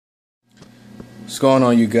What's going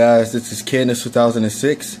on, you guys? This is Cadence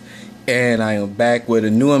 2006, and I am back with a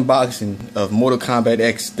new unboxing of Mortal Kombat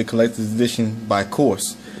X, the collector's edition by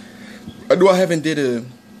Coarse. I know I haven't did a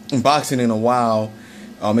unboxing in a while.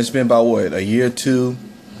 It's been about what, a year or two,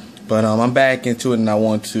 but I'm back into it, and I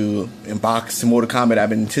want to unbox some Mortal Kombat. I've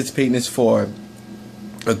been anticipating this for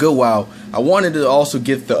a good while. I wanted to also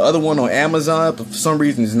get the other one on Amazon, but for some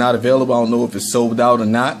reason it's not available. I don't know if it's sold out or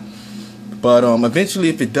not. But eventually,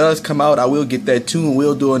 if it does come out, I will get that too, and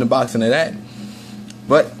we'll do an unboxing of that.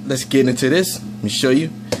 But let's get into this. Let me show you.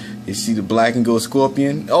 You see the black and gold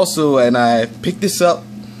Scorpion. Also, and I picked this up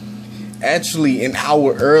actually an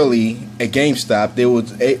hour early at GameStop.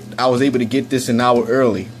 I was able to get this an hour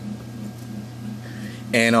early.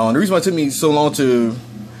 And the reason why it took me so long to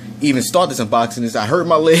even start this unboxing is I hurt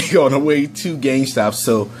my leg on the way to GameStop.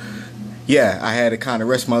 So yeah, I had to kind of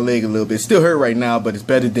rest my leg a little bit. Still hurt right now, but it's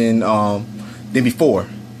better than before.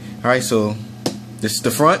 Alright, so this is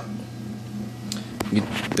the front. Get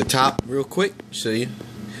the top real quick. Show you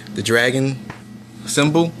the dragon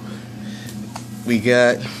symbol. We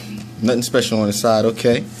got nothing special on the side.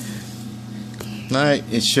 Okay. Alright,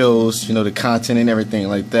 it shows, you know, the content and everything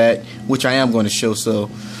like that, which I am going to show. So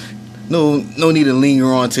no need to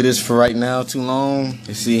linger on to this for right now too long.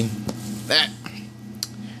 You see that.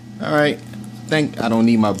 Alright, I think I don't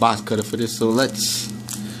need my box cutter for this, so let's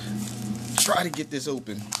try to get this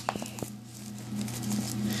open.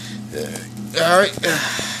 Alright.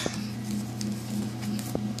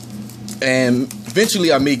 And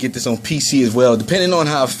eventually I may get this on PC as well, depending on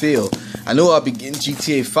how I feel. I know I'll be getting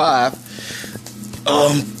GTA 5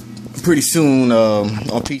 pretty soon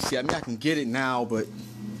on PC. I mean, I can get it now, but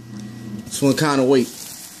this one kind of wait.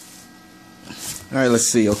 Alright, let's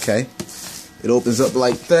see, okay. It opens up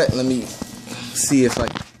like that. Let me see if I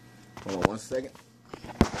can. Hold on one second.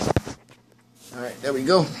 Alright, there we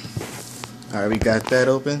go. Alright, we got that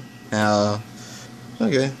open. Now,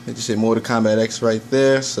 okay, it just said Mortal Kombat X right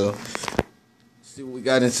there. So, let's see what we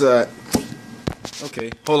got inside.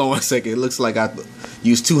 Okay, hold on one second. It looks like I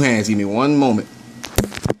used two hands. Give me one moment.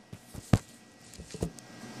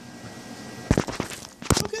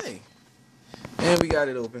 Okay, and we got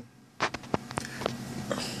it open.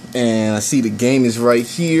 And I see the game is right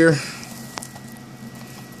here.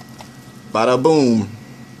 Bada boom.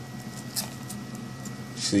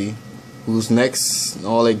 See who's next and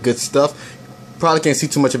all that good stuff. Probably can't see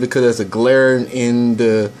too much of it because there's a glare in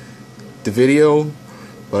the video.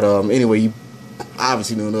 But anyway, you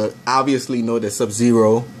obviously know there's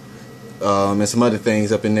Sub-Zero and some other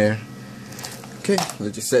things up in there. Okay,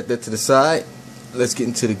 let's just set that to the side. Let's get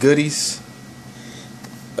into the goodies.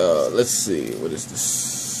 Let's see, what is this?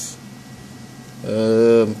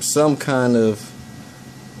 Some kind of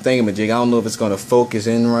thingamajig. I don't know if it's going to focus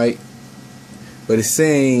in right, but it's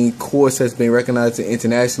saying Coarse has been recognized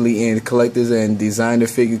internationally in collectors and designer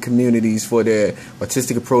figure communities for their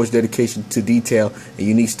artistic approach, dedication to detail, and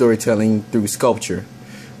unique storytelling through sculpture.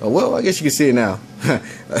 Well, I guess you can see it now.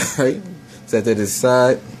 Alright, set that to the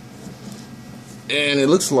side, and it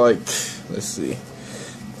looks like, let's see,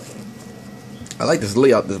 I like this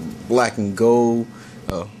layout, this black and gold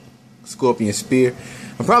Scorpion spear.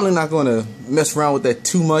 I'm probably not going to mess around with that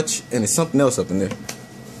too much, and there's something else up in there.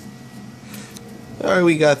 Alright,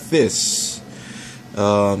 we got this.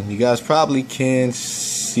 You guys probably can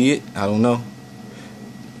see it. I don't know.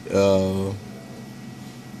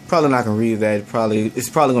 Probably not gonna read that. It's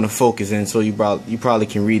probably gonna focus in, so you probably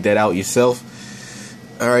can read that out yourself.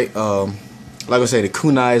 Alright, like I say, the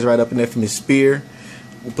kunai is right up in there from his spear.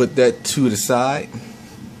 We'll put that to the side.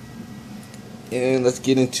 And let's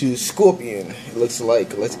get into Scorpion. It looks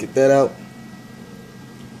like, let's get that out.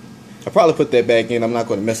 I'll probably put that back in. I'm not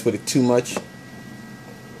going to mess with it too much.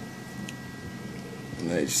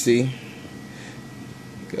 Let's see.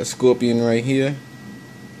 Got Scorpion right here.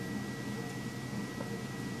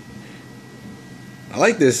 I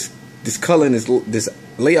like this color and this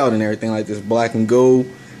layout and everything, like this black and gold.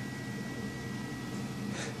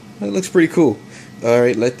 It looks pretty cool.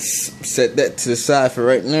 Alright, let's set that to the side for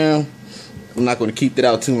right now. I'm not going to keep that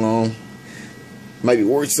out too long. Might be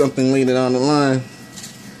worth something later down the line.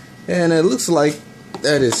 And it looks like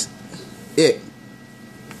that is it.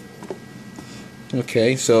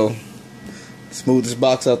 Okay, so let's move this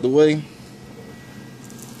box out the way.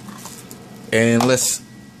 And let's...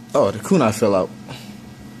 Oh, the kunai fell out.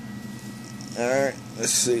 Alright,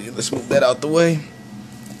 let's see. Let's move that out the way.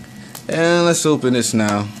 And let's open this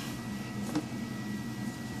now.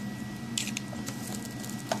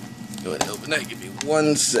 Go ahead and open that. Give me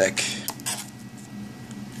one sec.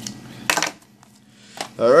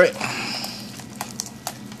 Alright.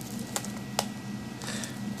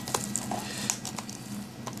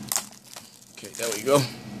 There we go.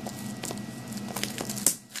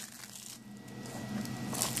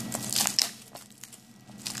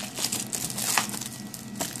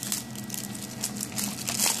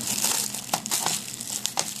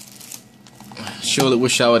 Surely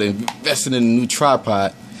wish I would have invested in a new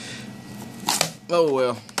tripod. Oh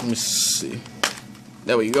well, let me see.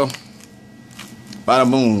 There we go. Bada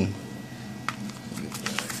boom.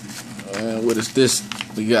 What is this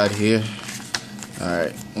we got here?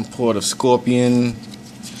 Alright, import of Scorpion.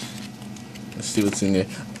 Let's see what's in there.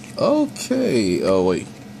 Okay. Oh wait.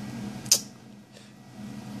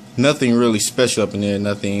 Nothing really special up in there.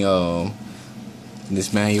 Nothing in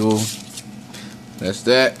this manual. That's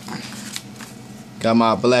that. Got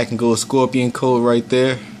my black and gold Scorpion code right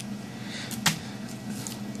there.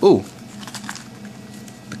 Ooh.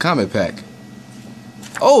 The Kombat pack.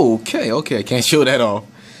 Oh, okay, I can't show that off.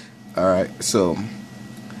 Alright, so.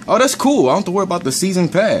 Oh, that's cool. I don't have to worry about the season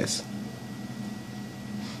pass.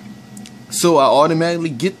 So I automatically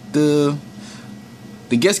get the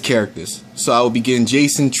guest characters. So I will be getting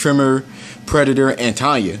Jason, Trimmer, Predator, and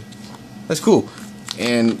Tanya. That's cool.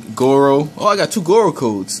 And Goro. Oh, I got 2 Goro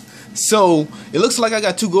codes. So it looks like I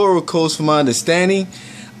got 2 Goro codes from my understanding.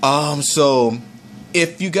 So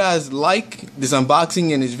if you guys like this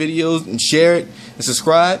unboxing and this videos and share it and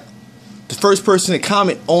subscribe, the first person to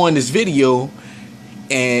comment on this video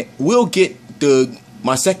and will get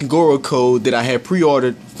my second Goro code that I had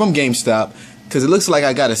pre-ordered from GameStop, because it looks like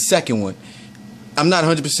I got a second one. I'm not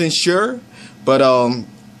 100% sure, but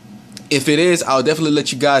if it is, I'll definitely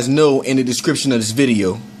let you guys know in the description of this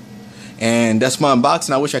video. And that's my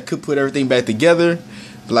unboxing. I wish I could put everything back together,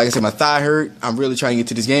 but like I said, my thigh hurt. I'm really trying to get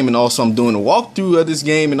to this game, and also I'm doing a walkthrough of this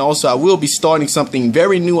game, and also I will be starting something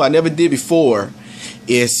very new I never did before.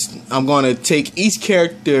 I'm going to take each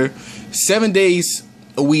character 7 days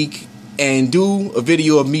a week and do a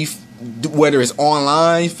video of me, whether it's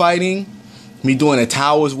online fighting, me doing the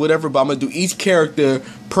towers, whatever, but I'm going to do each character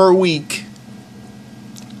per week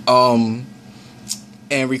and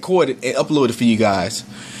record it and upload it for you guys.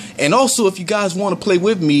 And also, if you guys want to play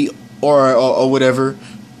with me or whatever,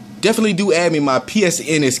 definitely do add me. My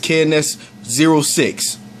PSN is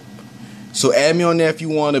KNS06. So add me on there if you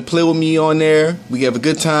want to play with me on there. We have a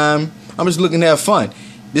good time. I'm just looking to have fun.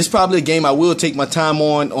 This is probably a game I will take my time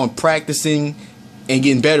on practicing and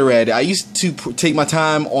getting better at it. I used to take my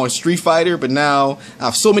time on Street Fighter, but now I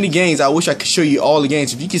have so many games. I wish I could show you all the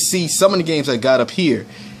games. If you can see some of the games I got up here,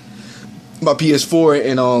 my PS4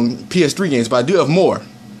 and PS3 games, but I do have more.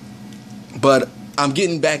 But I'm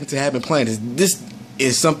getting back into having plans. This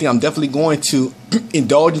is something I'm definitely going to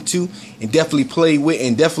indulge into and definitely play with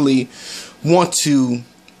and definitely want to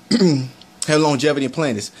have longevity in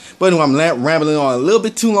playing this. But I'm rambling on a little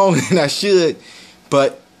bit too long than I should.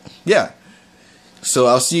 But yeah. So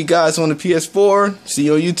I'll see you guys on the PS4. See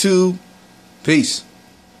you on YouTube. Peace.